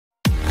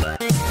Hi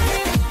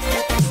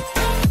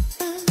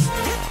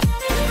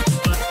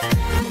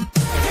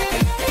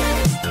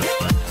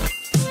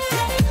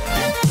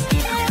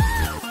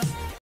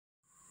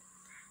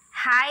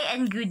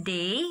and good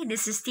day.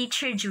 This is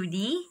Teacher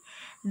Judy.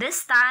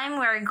 This time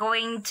we're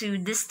going to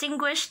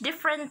distinguish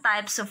different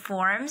types of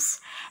forms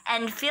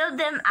and fill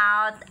them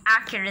out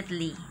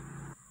accurately.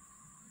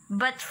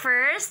 But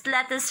first,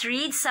 let us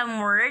read some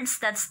words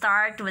that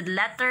start with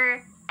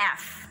letter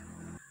F.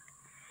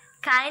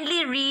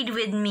 Kindly read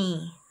with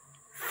me.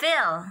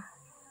 Fill,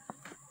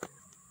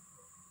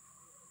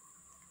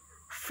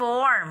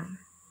 form,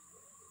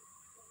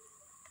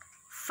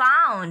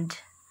 found,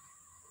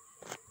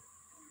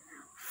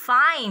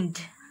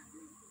 find,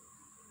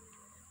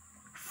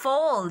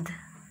 fold,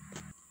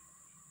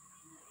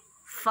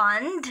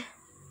 fund,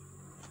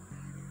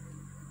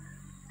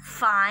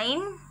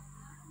 fine,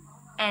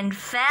 and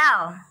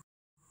fell.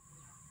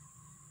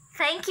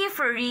 Thank you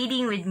for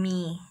reading with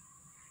me.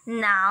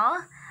 Now,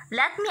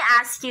 let me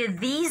ask you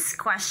these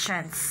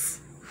questions.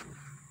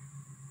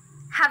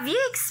 Have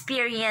you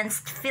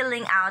experienced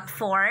filling out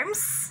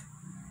forms?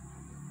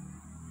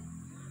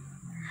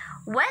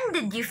 When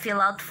did you fill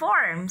out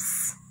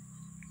forms?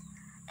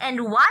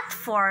 And what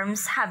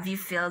forms have you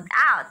filled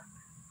out?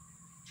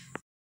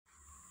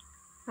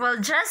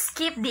 Well, just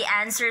keep the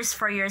answers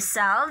for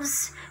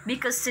yourselves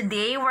because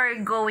today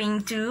we're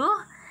going to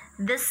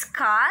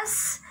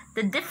discuss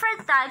the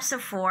different types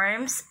of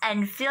forms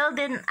and fill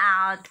them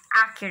out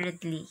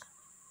accurately.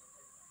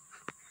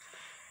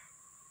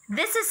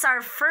 This is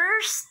our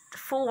first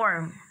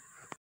form.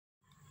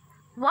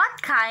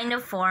 What kind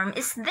of form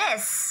is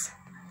this?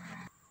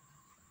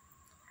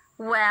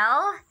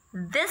 Well,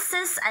 this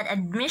is an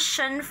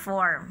admission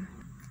form.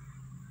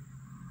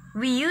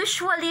 We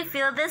usually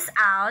fill this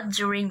out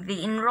during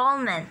the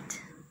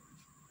enrollment.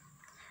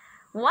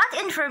 What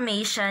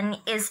information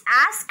is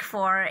asked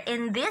for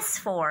in this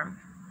form?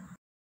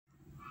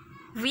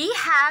 We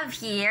have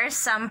here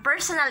some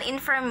personal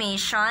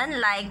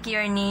information like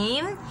your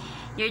name,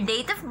 your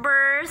date of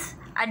birth,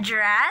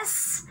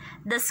 address,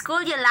 the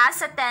school you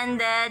last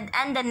attended,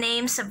 and the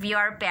names of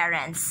your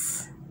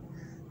parents.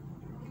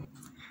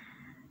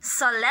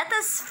 So let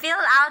us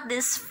fill out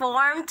this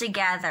form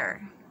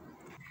together.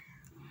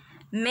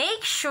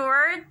 Make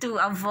sure to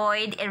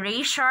avoid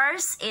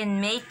erasures in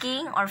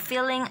making or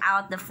filling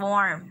out the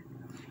form.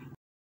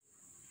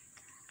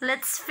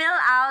 Let's fill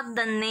out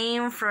the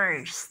name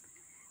first.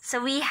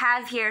 So we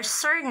have here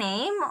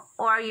surname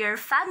or your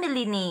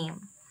family name,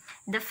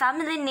 the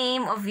family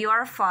name of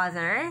your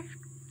father.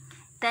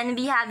 Then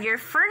we have your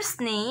first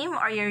name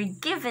or your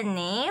given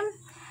name,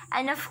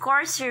 and of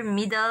course your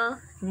middle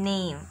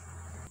name.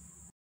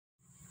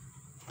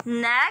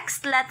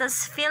 Next, let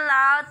us fill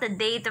out the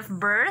date of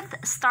birth,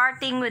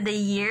 starting with the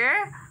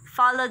year,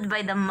 followed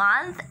by the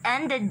month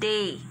and the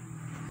day.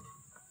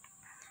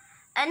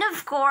 And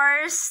of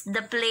course,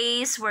 the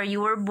place where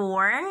you were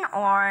born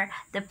or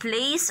the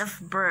place of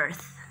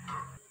birth.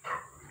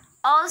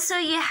 Also,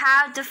 you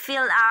have to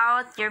fill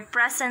out your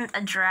present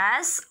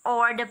address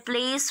or the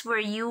place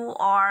where you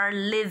are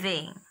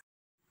living.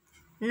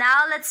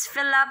 Now, let's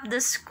fill up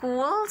the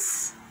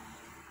schools.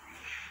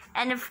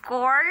 And of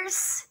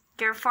course,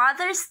 your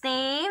father's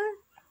name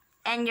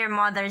and your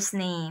mother's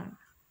name.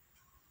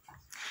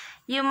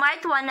 You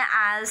might want to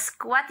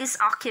ask, what is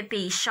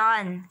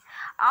occupation?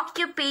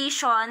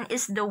 Occupation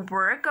is the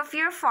work of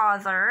your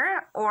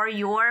father or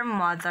your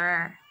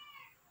mother.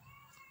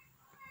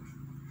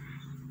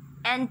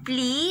 And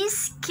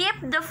please keep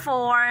the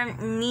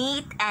form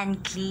neat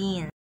and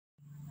clean.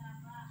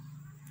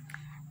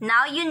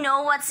 Now you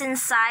know what's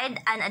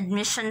inside an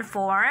admission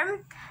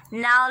form.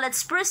 Now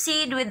let's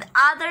proceed with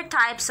other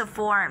types of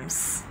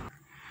forms.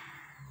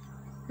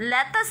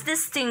 Let us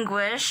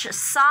distinguish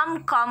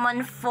some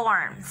common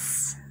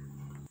forms.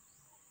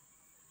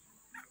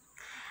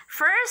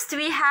 First,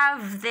 we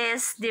have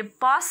this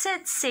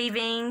deposit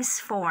savings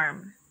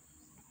form.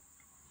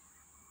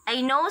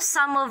 I know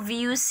some of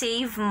you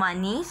save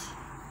money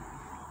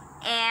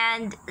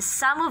and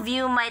some of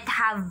you might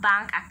have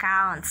bank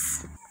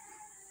accounts.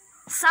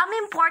 Some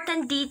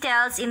important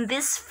details in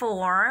this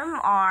form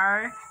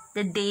are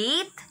the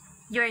date,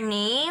 your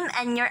name,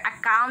 and your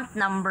account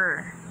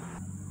number.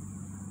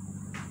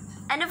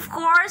 And of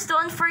course,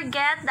 don't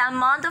forget the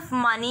amount of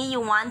money you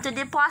want to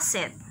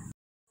deposit.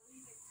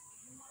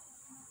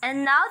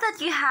 And now that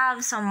you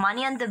have some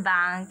money on the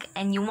bank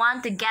and you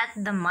want to get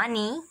the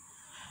money,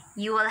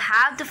 you will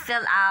have to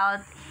fill out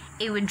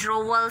a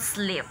withdrawal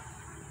slip.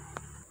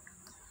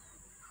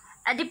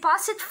 A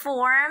deposit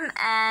form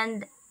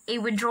and a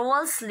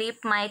withdrawal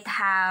slip might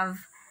have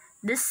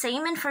the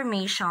same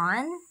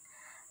information,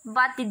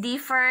 but they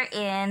differ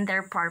in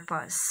their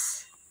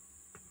purpose.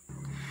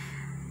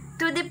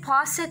 To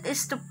deposit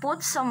is to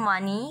put some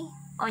money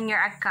on your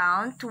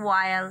account,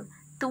 while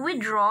to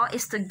withdraw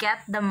is to get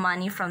the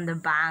money from the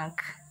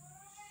bank.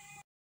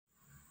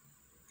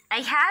 I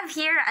have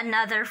here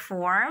another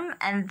form,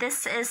 and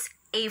this is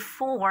a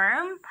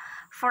form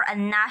for a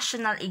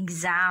national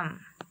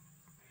exam.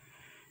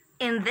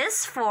 In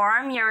this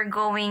form, you're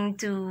going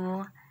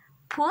to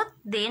put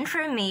the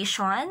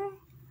information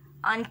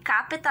on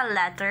capital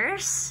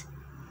letters,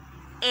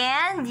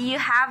 and you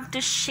have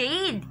to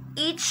shade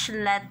each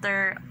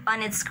letter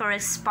on its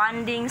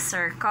corresponding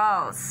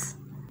circles.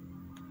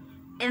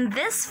 In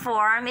this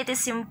form, it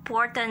is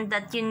important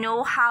that you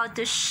know how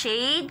to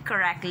shade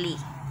correctly.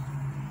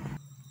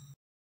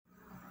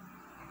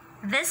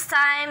 This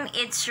time,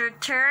 it's your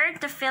turn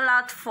to fill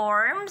out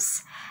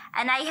forms,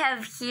 and I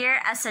have here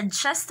a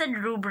suggested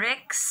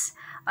rubrics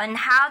on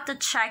how to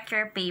check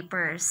your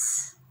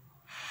papers.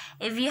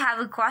 If you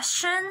have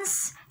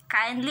questions,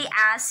 kindly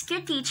ask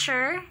your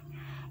teacher,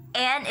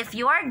 and if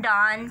you are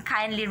done,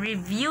 kindly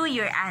review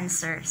your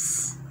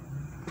answers.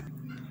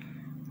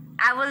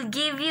 I will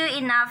give you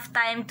enough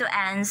time to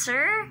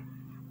answer,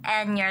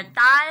 and your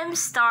time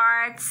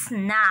starts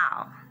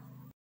now.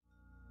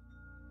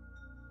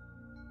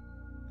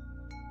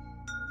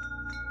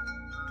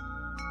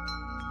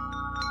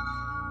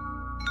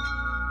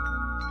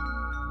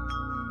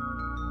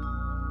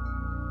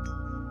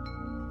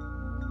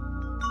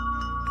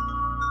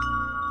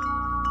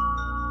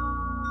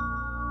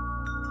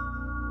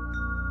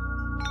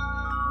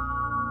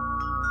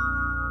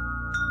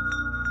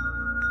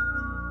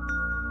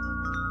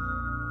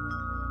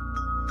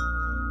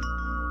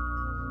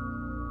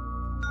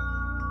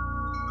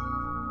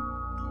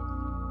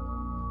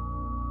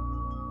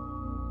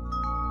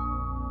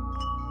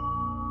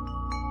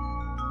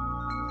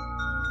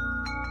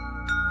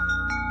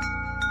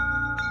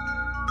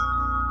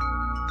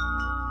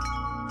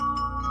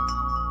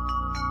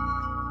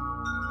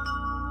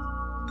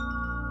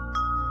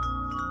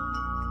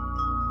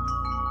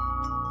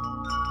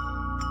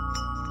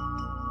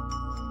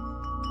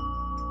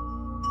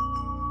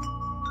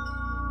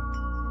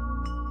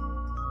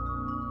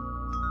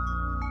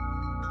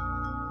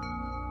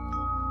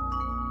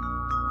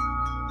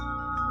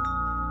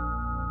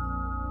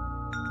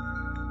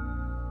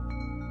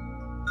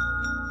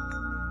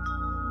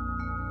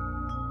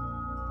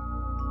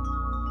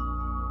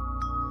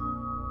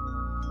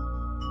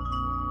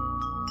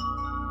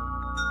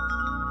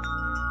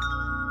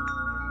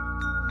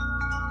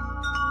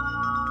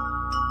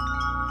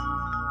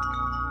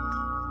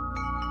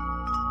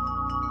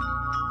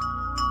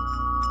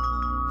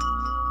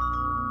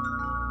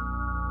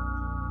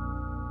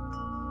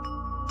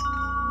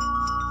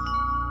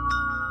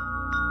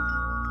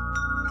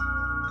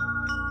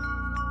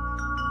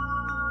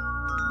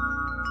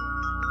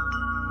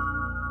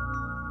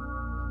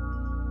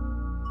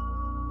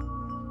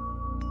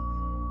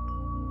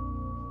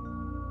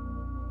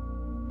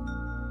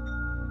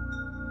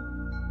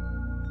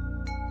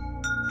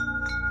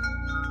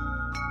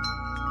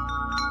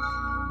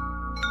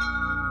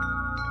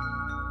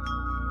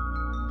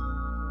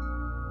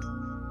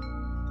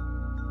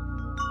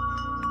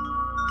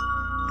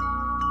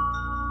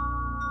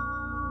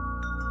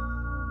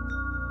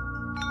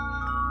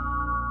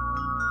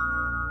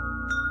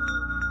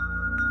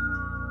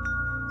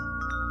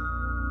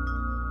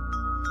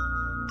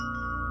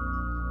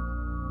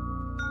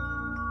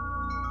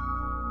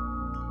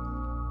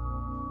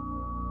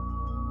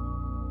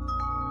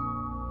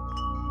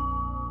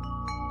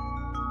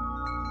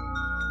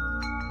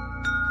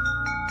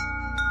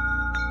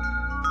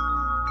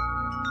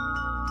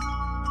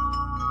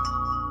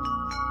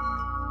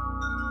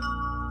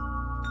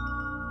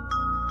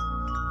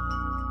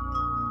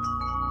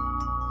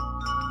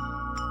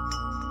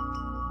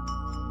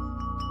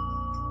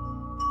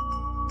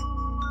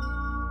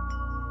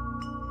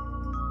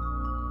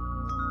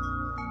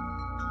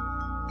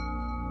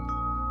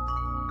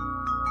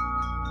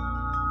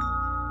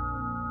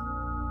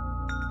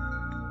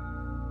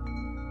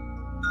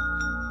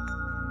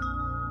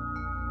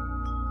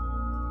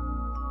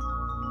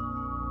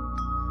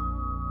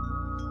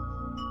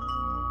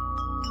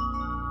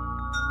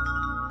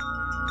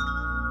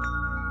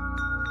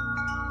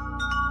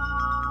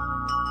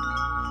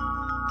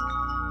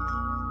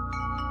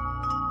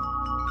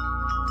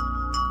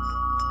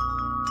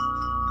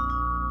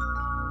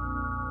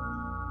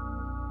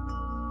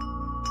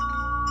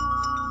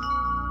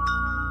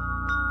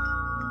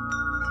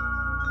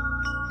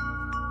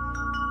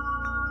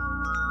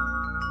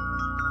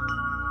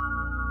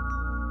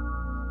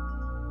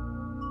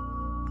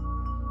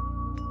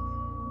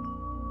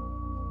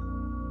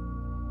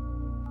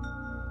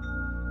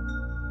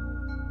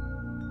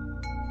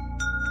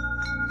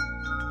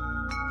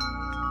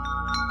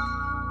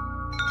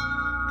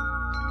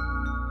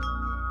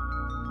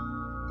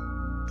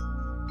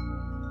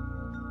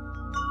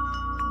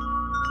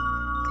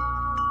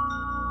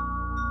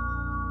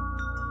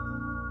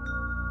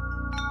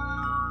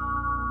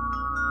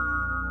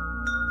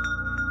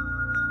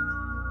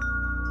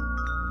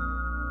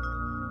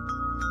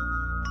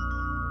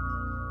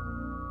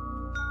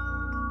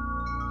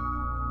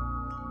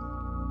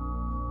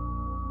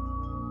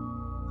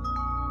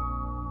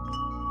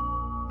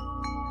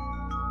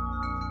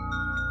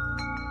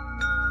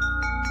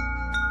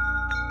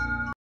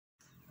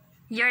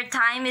 Your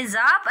time is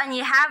up and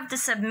you have to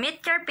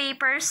submit your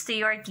papers to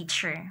your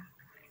teacher.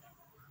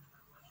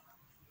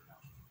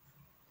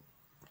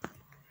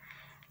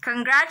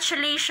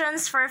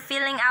 Congratulations for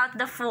filling out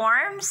the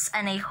forms,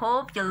 and I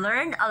hope you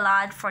learned a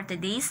lot for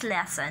today's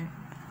lesson.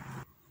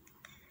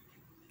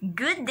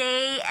 Good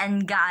day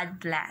and God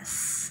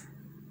bless.